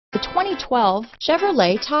The 2012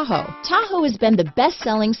 Chevrolet Tahoe. Tahoe has been the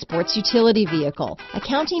best-selling sports utility vehicle,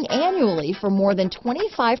 accounting annually for more than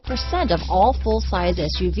 25% of all full-size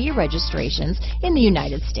SUV registrations in the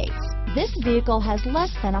United States. This vehicle has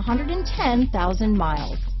less than 110,000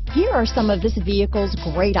 miles. Here are some of this vehicle's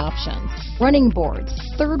great options: running boards,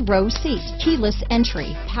 third row seat, keyless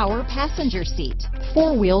entry, power passenger seat,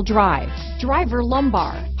 four-wheel drive, driver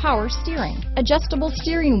lumbar, power steering, adjustable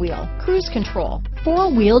steering wheel, cruise control,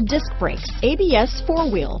 four-wheel disc brakes, ABS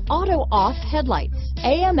four-wheel, auto-off headlights,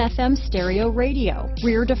 AM/FM stereo radio,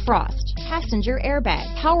 rear defrost, passenger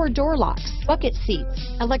airbag, power door locks, bucket seats,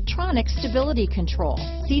 electronic stability control,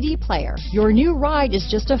 CD player. Your new ride is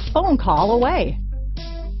just a phone call away.